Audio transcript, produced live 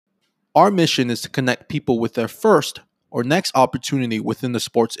Our mission is to connect people with their first or next opportunity within the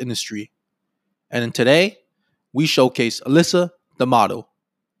sports industry. And in today, we showcase Alyssa, the model.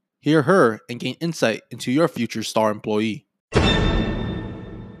 Hear her and gain insight into your future star employee.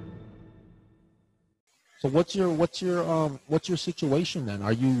 So what's your situation then?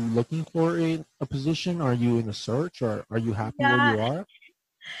 Are you looking for a position? Are you in a search, or are you happy where Yeah, you are?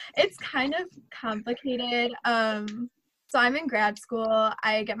 it's kind of complicated. So I'm in grad school.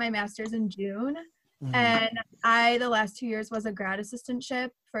 I get my master's in June, Mhm. and the last 2 years was a grad assistantship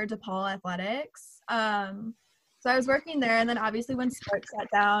for DePaul Athletics. So I was working there, and then obviously when sports shut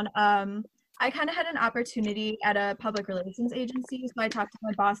down, I kind of had an opportunity at a public relations agency. So I talked to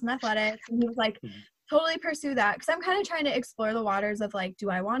my boss in athletics, and he was like, Mhm. totally pursue that, because I'm kind of trying to explore the waters of like, do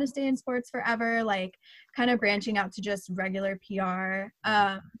I want to stay in sports forever? Like, kind of branching out to just regular PR.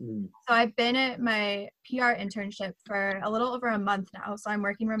 Mhm. So I've been at my PR internship for a little over a month now. So I'm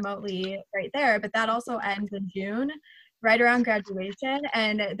working remotely right there, but that also ends in June, right around graduation,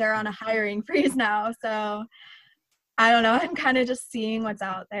 and they're on a hiring freeze now. So I don't know. I'm kind of just seeing what's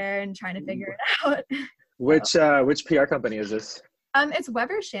out there and trying to figure it out. So, Which PR company is this? it's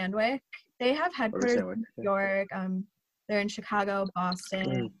Weber Shandwick. They have Weber headquarters Shandwick. in New York. They're in Chicago, Boston,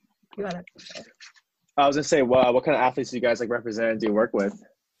 Mm. a few other places. I was gonna say, what kind of athletes do you guys like represent and do you work with?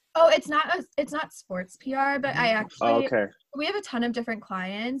 Oh, it's not sports PR, but Oh, okay. we have a ton of different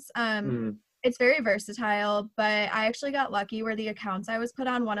clients. Mm. It's very versatile, but I actually got lucky where the accounts I was put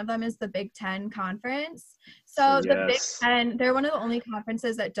on, one of them is the Big Ten conference. So the Big Yes. Ten, they're one of the only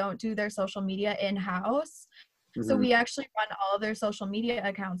conferences that don't do their social media in-house. So Mhm. we actually run all of their social media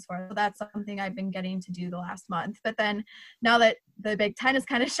accounts for them. So that's something I've been getting to do the last month. But then now that the Big Ten is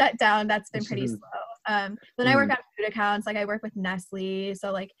kind of shut down, that's been pretty slow. Then I work Mm. on food accounts, like I work with Nestle,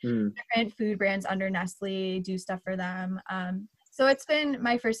 so like Mm. different food brands under Nestle, do stuff for them. So it's been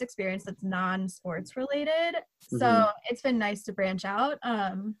my first experience that's non-sports related. So Mhm. it's been nice to branch out.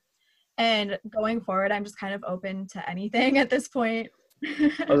 And going forward, I'm just kind of open to anything at this point. I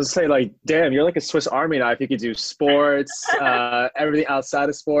was gonna say, like, damn, you're like a Swiss Army knife. You could do sports, everything outside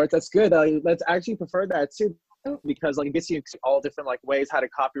of sports. That's good. Let's actually prefer that too, because like it gets you into all different like ways how to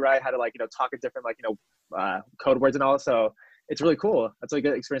copyright, how to like talk in different like code words and all. So it's really cool. That's a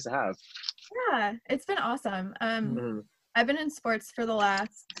good experience to have. Yeah, it's been awesome. Mhm. I've been in sports for the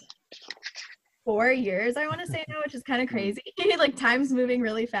last 4 years, I want to say now, which is kind of Mhm. crazy. Like time's moving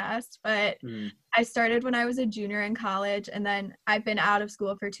really fast, but Mhm. I started when I was a junior in college, and then I've been out of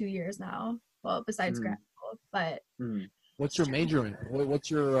school for 2 years now. Well, besides grad Mhm. school, but Mhm. What's your major in? What did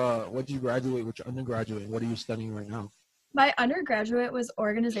you graduate? What's your undergraduate? What are you studying right now? my undergraduate was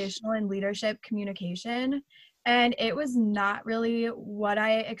organizational and leadership communication, and it was not really what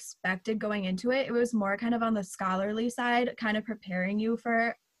I expected going into it. It was more kind of on the scholarly side, kind of preparing you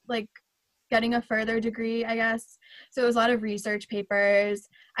for like getting a further degree, I guess. So it was a lot of research papers.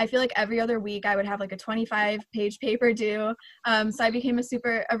 I feel like every other week I would have like a 25-page paper due. So I became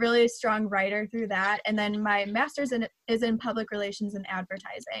a really strong writer through that. And then my master's is in public relations and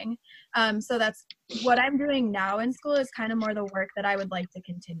advertising. So that's what I'm doing now in school, is kind of more the work that I would like to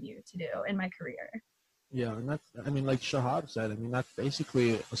continue to do in my career. Yeah, and like Shahab said, that's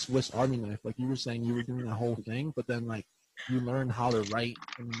basically a Swiss Army knife. Like you were saying, you were doing the whole thing, but then like you learn how to write,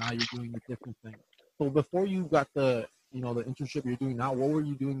 and now you're doing a different thing. So before you got the internship you're doing now, what were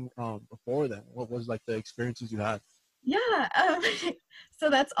you doing before then? What was like the experiences you had? Yeah, so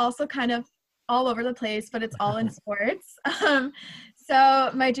that's also kind of all over the place, but it's all in sports.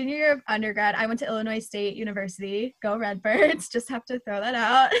 So my junior year of undergrad, I went to Illinois State University. Go Redbirds! Just have to throw that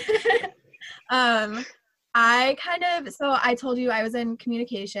out. um, so I told you I was in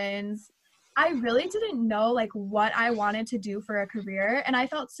communications. I really didn't know like what I wanted to do for a career, and I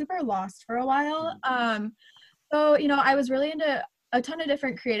felt super lost for a while. So, I was really into a ton of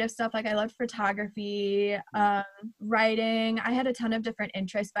different creative stuff. Like I loved photography, writing. I had a ton of different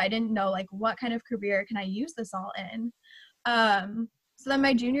interests, but I didn't know like what kind of career can I use this all in. So then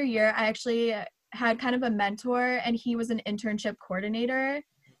my junior year, I actually had kind of a mentor, and he was an internship coordinator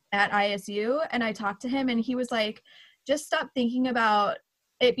at ISU. And I talked to him, and he was like, just stop thinking about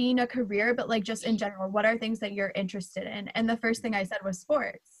it being a career, but like just in general, what are things that you're interested in? And the first thing I said was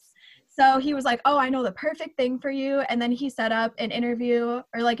sports. So he was like, oh, I know the perfect thing for you. And then he set up an interview,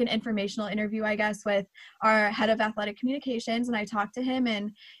 or like an informational interview, I guess, with our head of athletic communications. And I talked to him,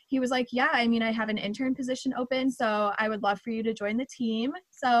 and he was like, yeah, I mean, I have an intern position open, so I would love for you to join the team.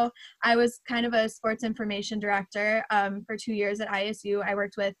 So I was kind of a sports information director for 2 years at ISU. I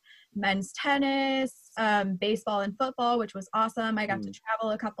worked with men's tennis, baseball and football, which was awesome. I got to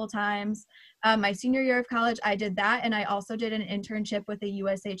travel a couple times. My senior year of college, I did that, and I also did an internship with a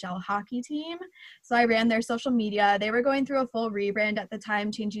USHL hockey team. So I ran their social media. They were going through a full rebrand at the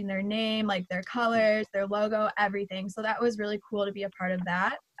time, changing their name, like their colors, their logo, everything. So that was really cool to be a part of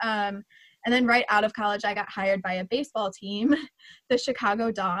that. And then right out of college, I got hired by a baseball team, the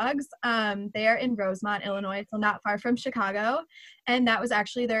Chicago Dogs. They are in Rosemont, Illinois, so not far from Chicago. And that was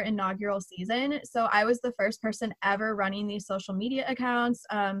actually their inaugural season. So I was the first person ever running these social media accounts.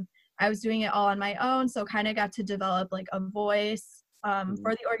 I was doing it all on my own, so kind of got to develop like a voice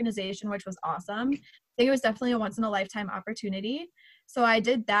for the organization, which was awesome. I think it was definitely a once-in-a-lifetime opportunity. So I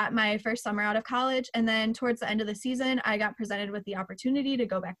did that my first summer out of college, and then towards the end of the season, I got presented with the opportunity to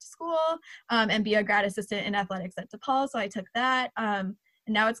go back to school and be a grad assistant in athletics at DePaul, so I took that. And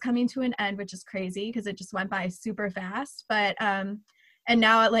now it's coming to an end, which is crazy because it just went by super fast. But and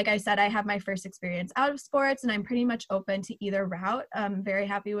now, like I said, I have my first experience out of sports, and I'm pretty much open to either route. I'm very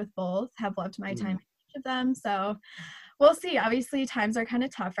happy with both, have loved my time in each of them. So we'll see. Obviously, times are kind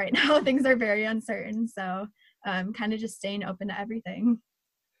of tough right now. Things are very uncertain. So kind of just staying open to everything.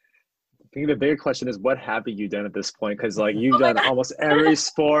 I think the bigger question is, what haven't you done at this point? Because like you've done almost every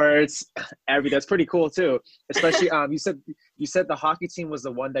sports, that's pretty cool too. Especially you said the hockey team was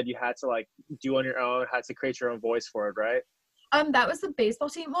the one that you had to like do on your own, had to create your own voice for it, right? That was the baseball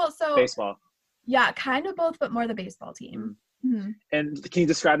team. Well, so baseball. Yeah, kind of both, but more the baseball team. And can you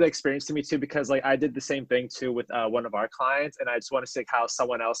describe the experience to me too? Because like I did the same thing too with one of our clients, and I just want to see how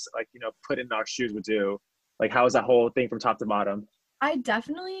someone else like put in our shoes would do. Like how was that whole thing from top to bottom?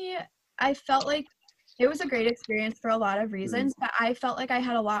 I felt like it was a great experience for a lot of reasons, but I felt like I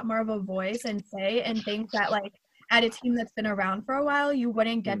had a lot more of a voice and say and things that like at a team that's been around for a while, you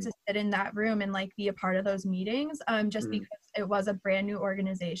wouldn't get to sit in that room and like be a part of those meetings just because it was a brand new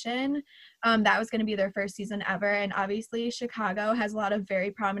organization. That was going to be their first season ever. And obviously Chicago has a lot of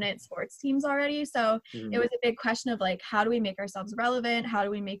very prominent sports teams already. So it was a big question of like, how do we make ourselves relevant? How do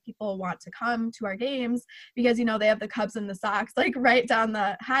we make people want to come to our games? Because, they have the Cubs and the Sox like right down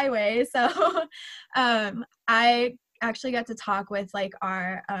the highway. So I actually got to talk with like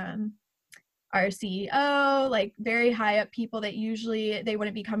our CEO, like very high up people that usually they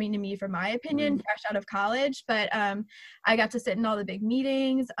wouldn't be coming to me for my opinion, fresh out of college. But I got to sit in all the big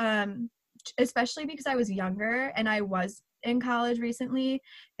meetings, especially because I was younger and I was in college recently.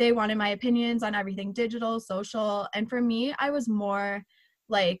 They wanted my opinions on everything digital, social. And for me, I was more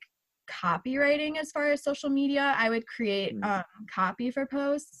like copywriting as far as social media. I would create copy for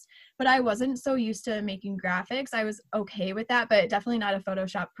posts, but I wasn't so used to making graphics. I was okay with that, but definitely not a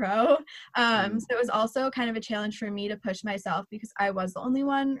Photoshop pro. So it was also kind of a challenge for me to push myself because I was the only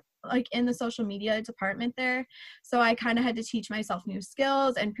one like in the social media department there. So I kind of had to teach myself new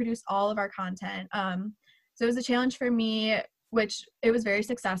skills and produce all of our content. So it was a challenge for me, which it was very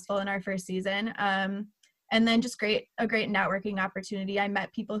successful in our first season. And then just a great networking opportunity. I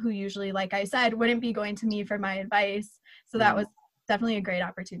met people who usually, like I said, wouldn't be going to me for my advice. So that was definitely a great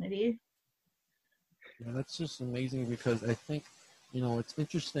opportunity. Yeah, that's just amazing because I think, it's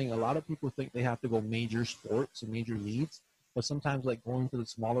interesting. A lot of people think they have to go major sports and major leagues, but sometimes like going to the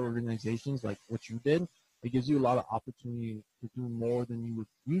smaller organizations like what you did, it gives you a lot of opportunity to do more than you would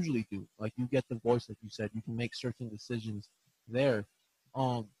usually do. Like you get the voice, like you said, you can make certain decisions there.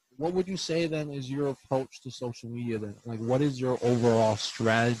 What would you say then is your approach to social media then? Like what is your overall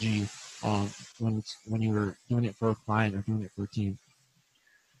strategy when you're doing it for a client or doing it for a team?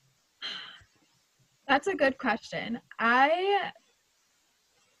 That's a good question. I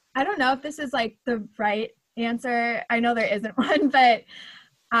don't know if this is like the right answer. I know there isn't one, but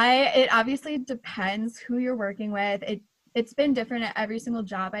it obviously depends who you're working with. It's been different at every single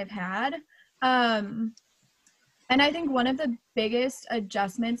job I've had. And I think one of the biggest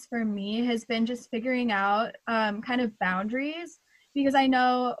adjustments for me has been just figuring out kind of boundaries, because I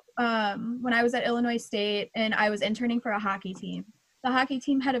know when I was at Illinois State and I was interning for a hockey team, the hockey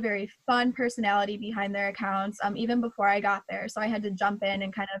team had a very fun personality behind their accounts even before I got there. So I had to jump in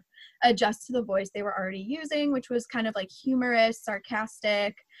and kind of adjust to the voice they were already using, which was kind of like humorous,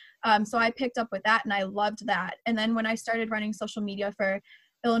 sarcastic. So I picked up with that and I loved that. And then when I started running social media for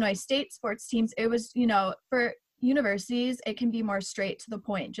Illinois State sports teams, it was, for universities, it can be more straight to the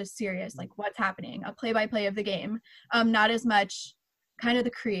point, just serious, like what's happening, a play-by-play of the game, not as much kind of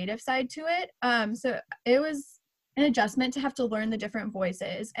the creative side to it. So it was an adjustment to have to learn the different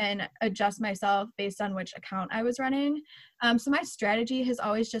voices and adjust myself based on which account I was running. So my strategy has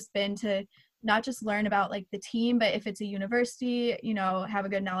always just been to not just learn about like the team, but if it's a university, you know, have a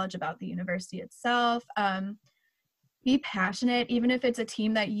good knowledge about the university itself. Be passionate, even if it's a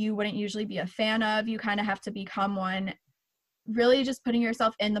team that you wouldn't usually be a fan of, you kind of have to become one, really just putting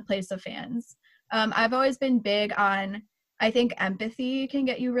yourself in the place of fans. I've always been big on, I think empathy can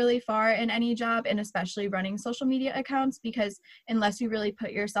get you really far in any job, and especially running social media accounts, because unless you really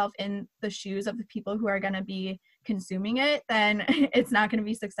put yourself in the shoes of the people who are going to be consuming it, then it's not going to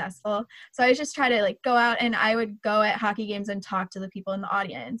be successful. So I just try to like go out, and I would go at hockey games and talk to the people in the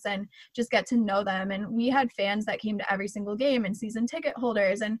audience and just get to know them. And we had fans that came to every single game and season ticket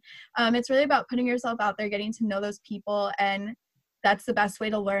holders. And it's really about putting yourself out there, getting to know those people, and that's the best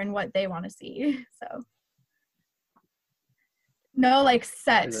way to learn what they want to see. So no like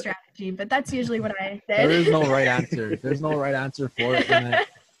set strategy, but that's usually what I did. There is no right answer. There's no right answer for it. And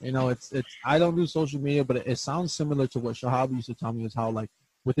you know, it's I don't do social media, but it sounds similar to what Shahab used to tell me, is how like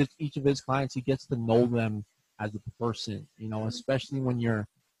with each of his clients, he gets to know them as a person, you know, especially when you're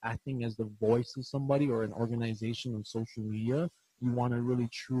acting as the voice of somebody or an organization on social media. You want to really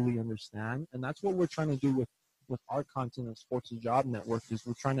truly understand. And that's what we're trying to do with our content at Sports and Job Network, is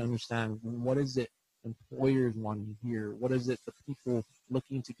we're trying to understand what is it employers want to hear, what is it the people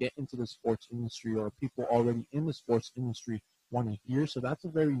looking to get into the sports industry or people already in the sports industry want to hear. So that's a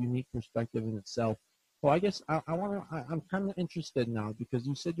very unique perspective in itself. Well, I guess I'm kind of interested now, because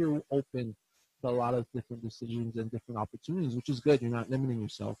you said you're open to a lot of different decisions and different opportunities, which is good. You're not limiting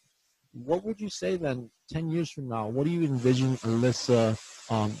yourself. What would you say then 10 years from now? What do you envision Alyssa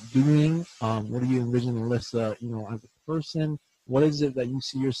doing? What do you envision Alyssa, you know, as a person? What is it that you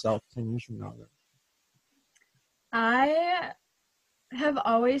see yourself 10 years from now then? I have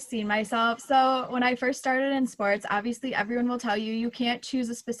always seen myself. So when I first started in sports, obviously everyone will tell you, you can't choose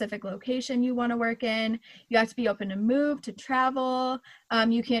a specific location you want to work in. You have to be open to move, to travel.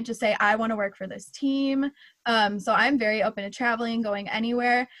 You can't just say, I want to work for this team. So I'm very open to traveling, going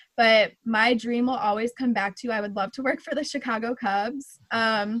anywhere. But my dream will always come back to, I would love to work for the Chicago Cubs.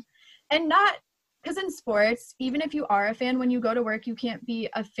 And not because in sports, even if you are a fan, when you go to work, you can't be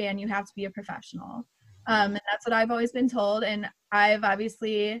a fan. You have to be a professional. And that's what I've always been told. And I've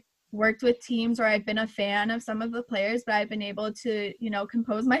obviously worked with teams where I've been a fan of some of the players, but I've been able to, you know,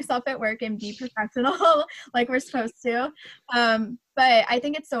 compose myself at work and be professional like we're supposed to. But I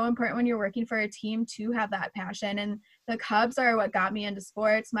think it's so important when you're working for a team to have that passion. And the Cubs are what got me into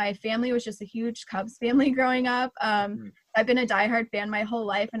sports. My family was just a huge Cubs family growing up. I've been a diehard fan my whole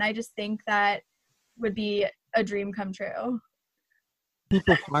life, and I just think that would be a dream come true.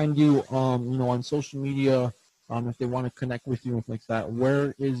 People find you, you know, on social media, if they want to connect with you and things like that,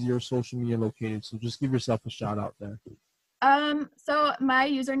 where is your social media located? So just give yourself a shout out there. So my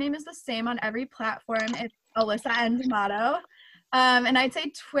username is the same on every platform. It's Alyssa N. D'Amato. And I'd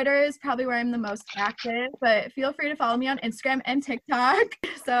say Twitter is probably where I'm the most active, but feel free to follow me on Instagram and TikTok.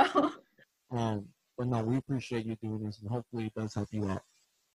 So. But no, we appreciate you doing this, and hopefully it does help you out.